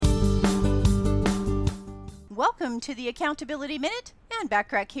Welcome to the Accountability Minute, and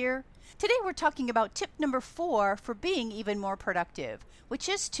Backrack here. Today we're talking about tip number 4 for being even more productive, which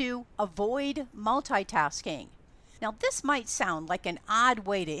is to avoid multitasking. Now this might sound like an odd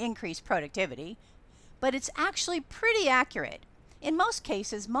way to increase productivity, but it's actually pretty accurate. In most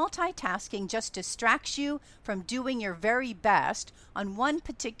cases, multitasking just distracts you from doing your very best on one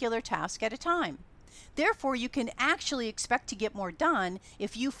particular task at a time. Therefore, you can actually expect to get more done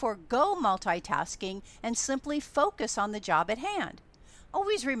if you forego multitasking and simply focus on the job at hand.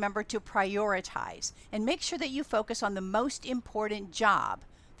 Always remember to prioritize and make sure that you focus on the most important job,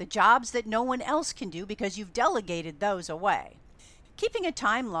 the jobs that no one else can do because you've delegated those away. Keeping a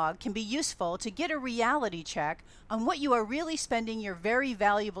time log can be useful to get a reality check on what you are really spending your very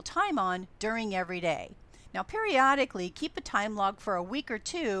valuable time on during every day. Now, periodically, keep a time log for a week or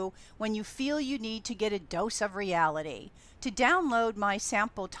two when you feel you need to get a dose of reality. To download my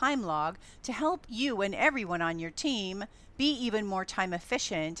sample time log to help you and everyone on your team be even more time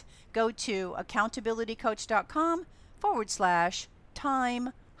efficient, go to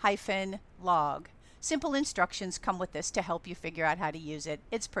accountabilitycoach.com/time-log. Simple instructions come with this to help you figure out how to use it.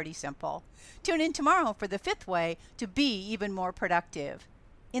 It's pretty simple. Tune in tomorrow for the 5th way to be even more productive.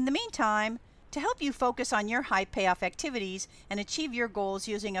 In the meantime, to help you focus on your high payoff activities and achieve your goals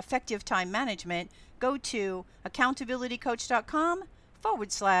using effective time management, go to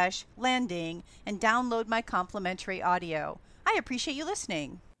accountabilitycoach.com/landing and download my complimentary audio. I appreciate you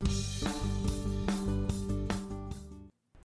listening.